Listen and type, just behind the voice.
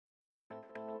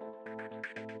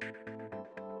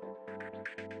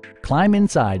Climb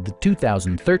inside the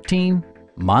 2013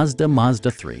 Mazda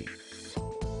Mazda3.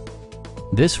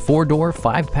 This four-door,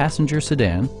 five-passenger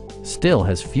sedan still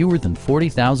has fewer than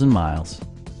 40,000 miles.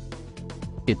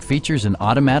 It features an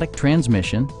automatic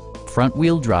transmission,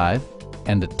 front-wheel drive,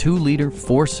 and a 2-liter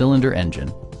four-cylinder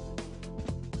engine.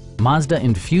 Mazda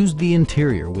infused the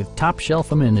interior with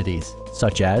top-shelf amenities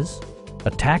such as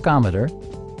a tachometer,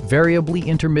 variably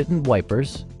intermittent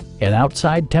wipers, an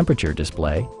outside temperature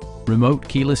display, remote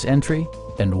keyless entry,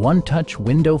 and one-touch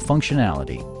window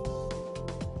functionality.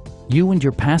 You and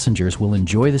your passengers will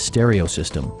enjoy the stereo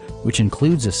system, which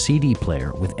includes a CD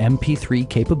player with MP3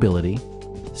 capability,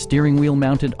 steering wheel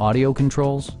mounted audio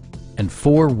controls, and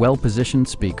 4 well-positioned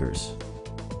speakers.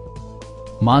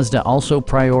 Mazda also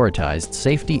prioritized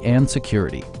safety and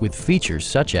security with features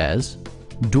such as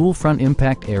dual front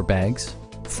impact airbags,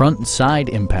 front and side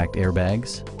impact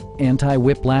airbags,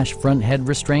 anti-whiplash front head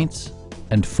restraints,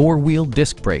 and 4-wheel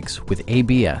disc brakes with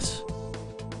ABS.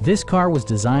 This car was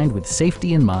designed with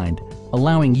safety in mind,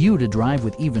 allowing you to drive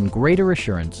with even greater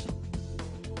assurance.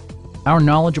 Our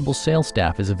knowledgeable sales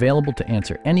staff is available to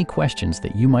answer any questions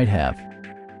that you might have.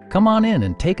 Come on in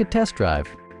and take a test drive.